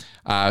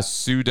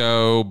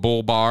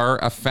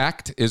 Pseudobulbar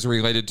effect is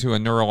related to a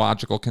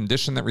neurological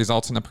condition that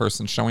results in a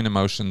person showing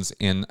emotions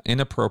in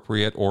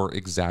inappropriate or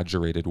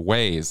exaggerated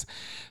ways,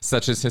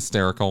 such as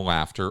hysterical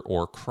laughter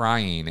or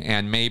crying.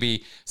 And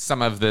maybe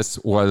some of this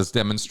was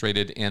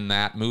demonstrated in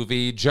that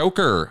movie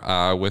Joker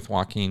with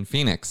Joaquin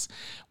Phoenix,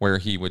 where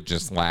he would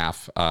just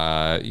laugh,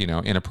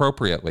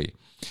 inappropriately.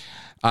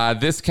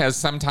 This has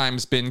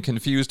sometimes been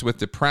confused with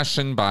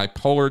depression,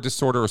 bipolar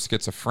disorder, or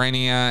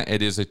schizophrenia.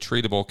 It is a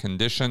treatable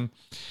condition.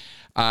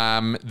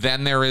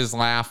 Then there is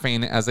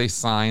laughing as a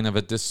sign of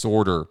a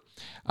disorder.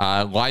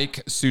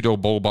 Like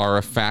pseudobulbar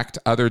effect,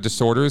 other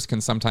disorders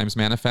can sometimes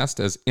manifest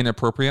as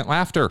inappropriate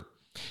laughter.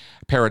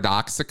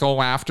 Paradoxical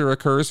laughter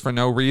occurs for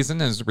no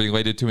reason and is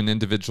related to an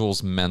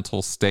individual's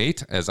mental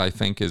state, as I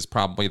think is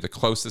probably the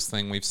closest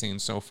thing we've seen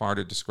so far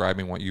to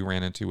describing what you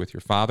ran into with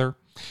your father.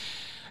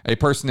 A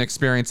person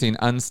experiencing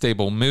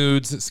unstable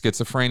moods,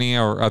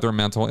 schizophrenia, or other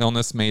mental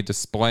illness may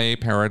display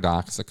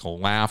paradoxical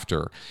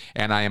laughter.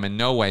 And I am in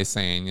no way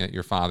saying that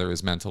your father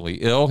is mentally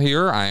ill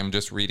here. I am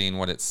just reading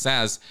what it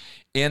says,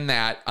 in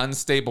that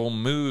unstable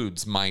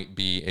moods might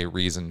be a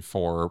reason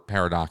for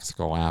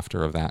paradoxical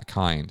laughter of that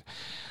kind.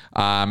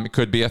 It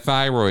could be a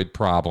thyroid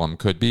problem,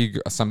 could be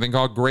something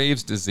called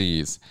Graves'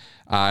 disease,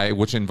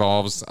 which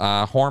involves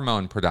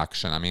hormone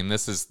production. I mean,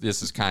 this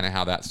is kind of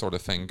how that sort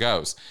of thing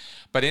goes.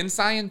 But in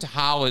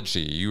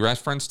Scientology, you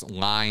referenced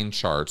line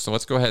charge. So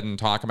let's go ahead and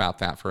talk about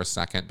that for a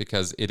second,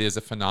 because it is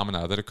a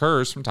phenomena that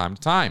occurs from time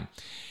to time.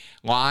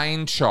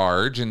 Line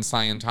charge in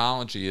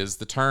Scientology is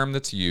the term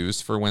that's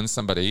used for when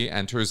somebody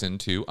enters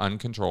into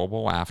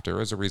uncontrollable laughter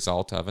as a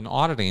result of an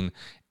auditing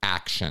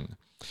action.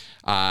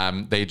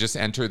 They just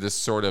enter this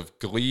sort of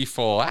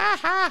gleeful, ah,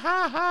 ha,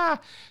 ha,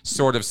 ha,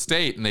 sort of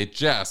state, and they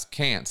just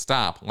can't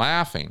stop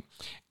laughing.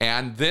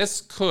 And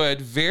this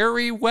could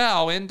very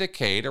well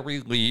indicate a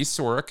release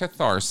or a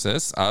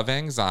catharsis of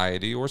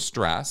anxiety or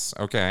stress.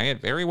 Okay,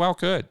 it very well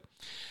could.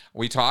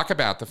 We talk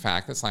about the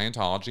fact that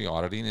Scientology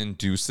auditing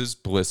induces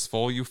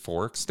blissful,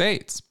 euphoric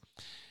states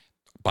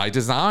by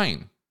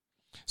design.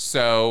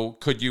 So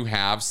could you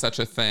have such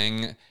a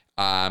thing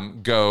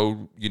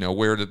go,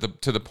 where to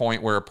the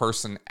point where a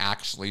person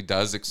actually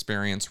does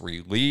experience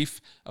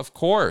relief? Of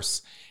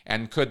course.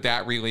 And could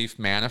that relief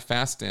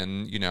manifest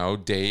in,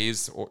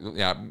 days or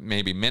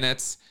maybe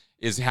minutes,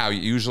 is how it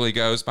usually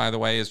goes, by the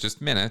way, is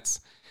just minutes,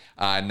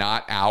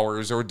 not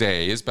hours or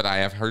days. But I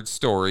have heard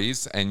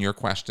stories, and your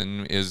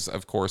question is,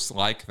 of course,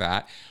 like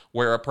that,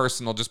 where a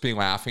person will just be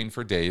laughing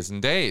for days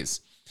and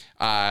days.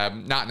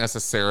 Not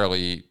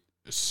necessarily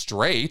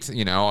straight,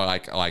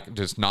 like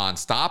just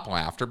nonstop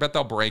laughter, but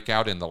they'll break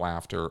out into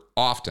laughter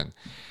often.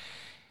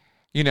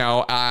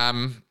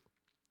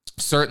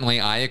 Certainly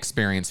I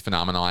experienced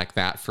phenomena like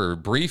that for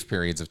brief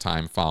periods of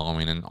time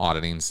following an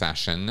auditing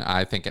session.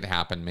 I think it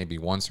happened maybe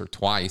once or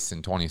twice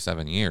in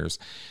 27 years.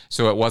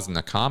 So it wasn't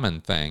a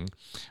common thing,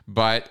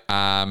 but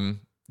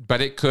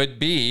it could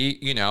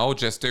be,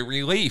 just a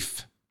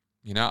relief.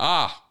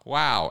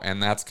 Wow.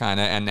 And that's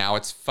and now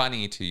it's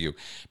funny to you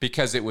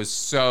because it was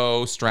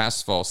so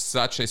stressful,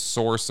 such a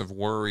source of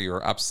worry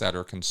or upset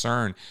or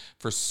concern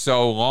for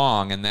so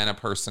long. And then a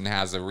person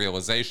has a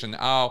realization,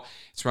 oh,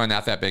 it's really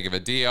not that big of a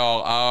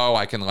deal. Oh,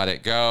 I can let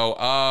it go.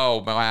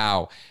 Oh,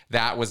 wow.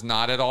 That was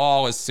not at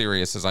all as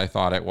serious as I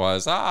thought it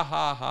was. Ah,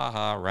 ha, ha,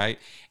 ha, right?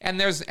 And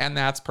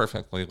that's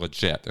perfectly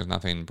legit. There's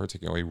nothing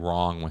particularly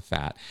wrong with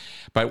that.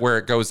 But where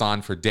it goes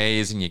on for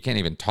days and you can't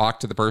even talk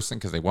to the person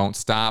because they won't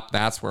stop,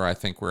 that's where I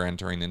think we're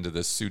entering into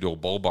this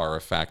pseudobulbar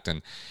effect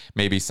and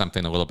maybe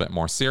something a little bit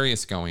more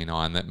serious going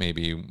on that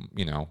maybe,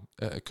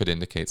 could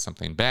indicate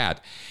something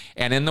bad.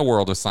 And in the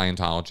world of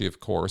Scientology,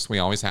 of course, we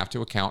always have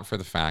to account for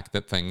the fact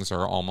that things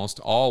are almost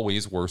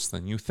always worse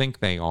than you think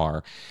they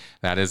are.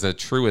 That is a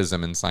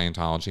truism in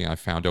Scientology I've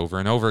found over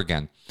and over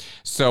again.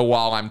 So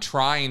while I'm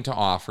trying to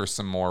offer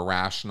some more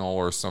rational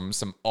or some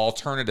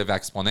alternative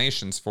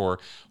explanations for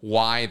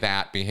why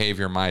that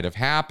behavior might have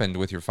happened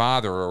with your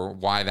father or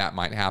why that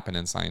might happen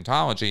in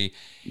Scientology,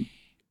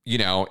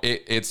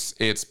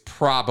 it's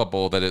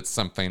probable that it's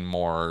something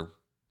more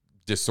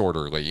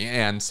disorderly.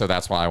 And so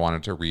that's why I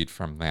wanted to read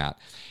from that.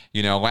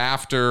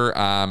 Laughter,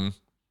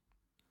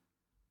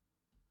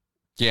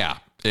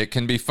 it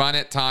can be fun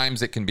at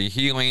times, it can be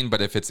healing,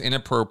 but if it's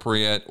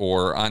inappropriate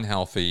or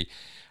unhealthy,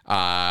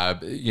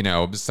 it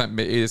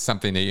is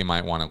something that you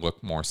might want to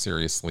look more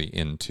seriously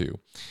into.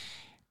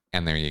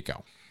 And there you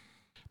go.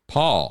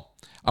 Paul,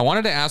 I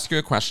wanted to ask you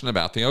a question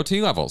about the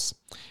OT levels.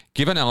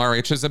 Given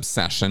LRH's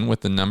obsession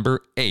with the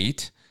number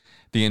 8,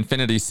 the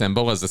infinity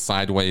symbol as a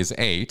sideways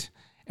 8,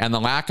 and the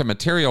lack of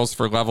materials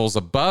for levels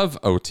above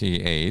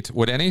OT8,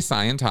 would any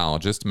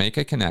Scientologist make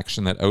a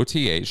connection that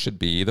OT8 should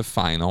be the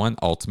final and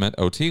ultimate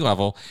OT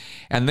level,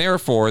 and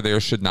therefore there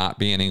should not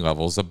be any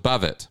levels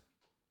above it?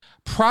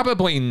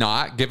 Probably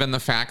not, given the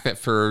fact that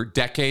for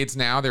decades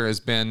now there has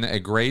been a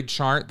grade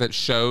chart that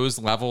shows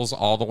levels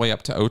all the way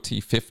up to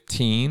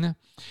OT15.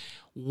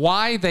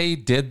 Why they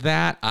did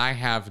that, I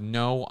have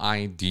no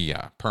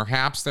idea.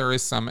 Perhaps there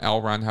is some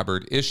L. Ron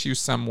Hubbard issue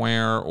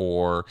somewhere,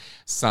 or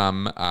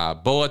some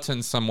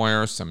bulletin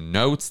somewhere, some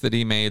notes that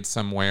he made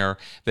somewhere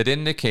that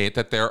indicate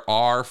that there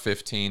are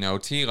 15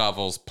 OT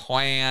levels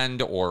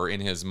planned or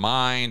in his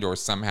mind, or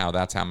somehow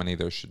that's how many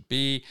there should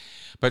be.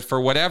 But for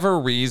whatever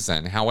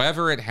reason,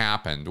 however it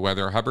happened,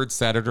 whether Hubbard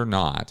said it or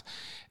not,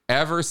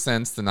 ever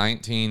since the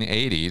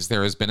 1980s,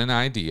 there has been an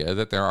idea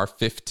that there are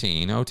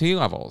 15 OT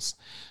levels.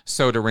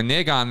 So to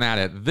renege on that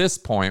at this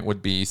point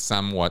would be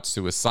somewhat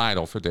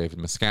suicidal for David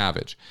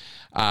Miscavige,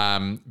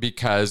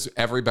 because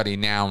everybody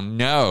now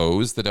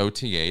knows that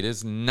OT8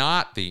 is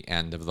not the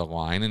end of the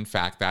line. In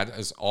fact, that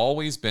has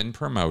always been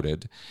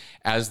promoted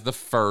as the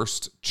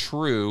first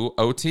true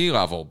OT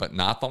level, but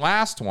not the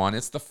last one.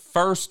 It's the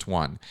first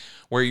one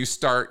where you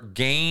start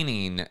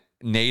gaining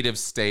native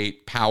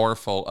state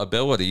powerful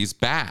abilities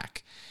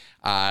back.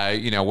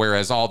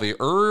 Whereas all the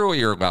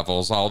earlier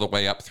levels, all the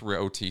way up through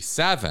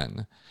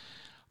OT7,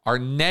 are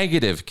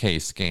negative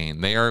case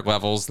gain. They are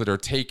levels that are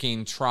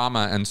taking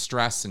trauma and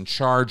stress and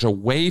charge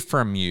away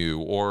from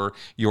you, or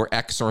you're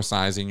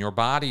exorcising your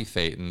body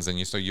thetans,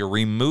 and so you're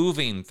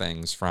removing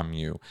things from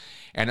you.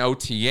 And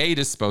OT8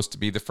 is supposed to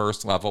be the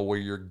first level where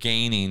you're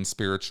gaining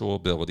spiritual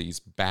abilities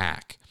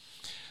back.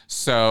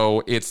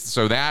 So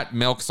that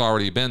milk's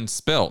already been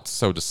spilt,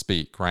 so to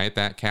speak, right?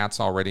 That cat's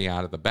already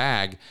out of the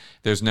bag.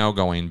 There's no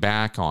going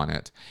back on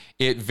it.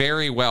 It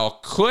very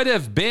well could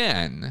have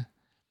been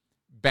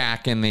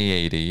back in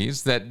the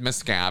 80s that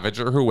Miscavige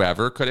or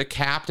whoever could have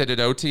capped it at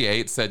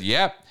OT8, said,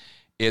 yep,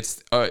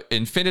 it's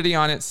infinity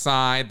on its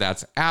side.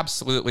 That's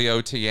absolutely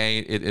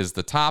OT8. It is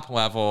the top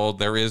level.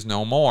 There is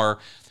no more.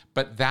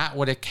 But that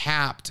would have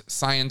capped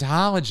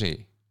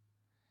Scientology.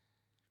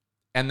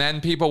 And then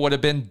people would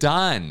have been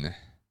done.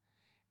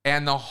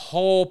 And the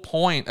whole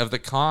point of the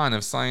con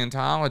of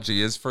Scientology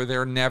is for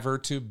there never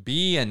to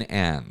be an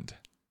end.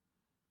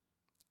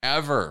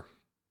 Ever.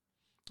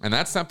 And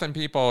that's something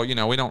people,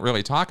 we don't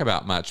really talk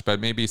about much, but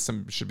maybe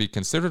some should be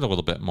considered a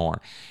little bit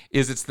more,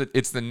 is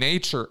it's the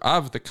nature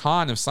of the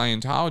con of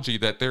Scientology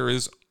that there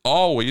is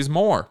always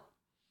more.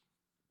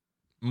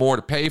 More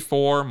to pay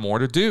for, more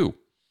to do,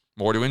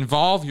 more to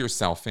involve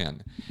yourself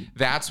in.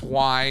 That's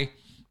why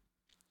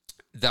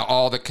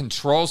all the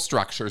control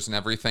structures and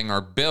everything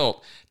are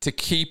built to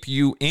keep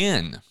you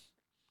in.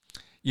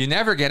 You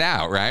never get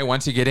out, right?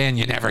 Once you get in,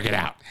 you never get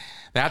out.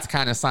 That's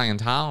kind of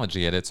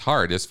Scientology at its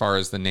heart, as far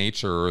as the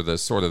nature or the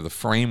sort of the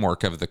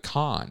framework of the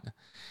con.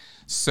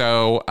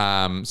 So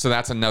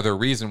that's another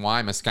reason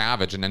why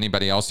Miscavige and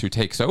anybody else who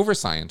takes over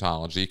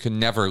Scientology can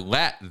never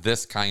let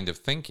this kind of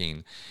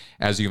thinking,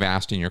 as you've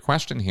asked in your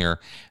question here,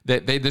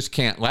 that they just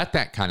can't let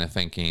that kind of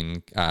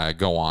thinking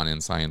go on in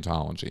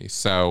Scientology.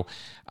 So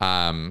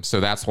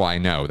that's why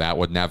that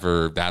would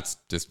never. That's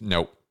just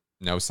nope.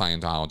 No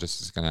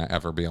Scientologist is going to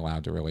ever be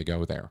allowed to really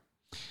go there.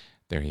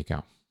 There you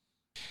go.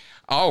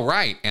 All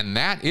right, and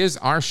that is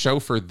our show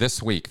for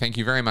this week. Thank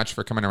you very much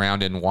for coming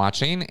around and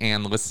watching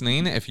and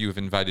listening. If you've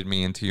invited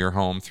me into your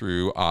home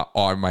through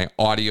my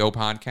audio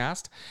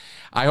podcast,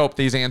 I hope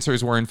these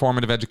answers were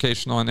informative,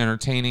 educational, and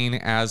entertaining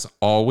as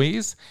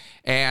always.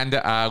 And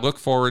look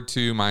forward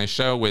to my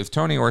show with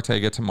Tony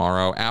Ortega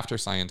tomorrow after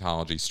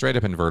Scientology, Straight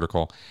Up and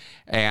Vertical,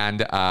 and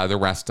the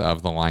rest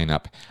of the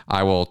lineup.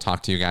 I will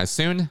talk to you guys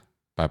soon.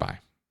 Bye-bye.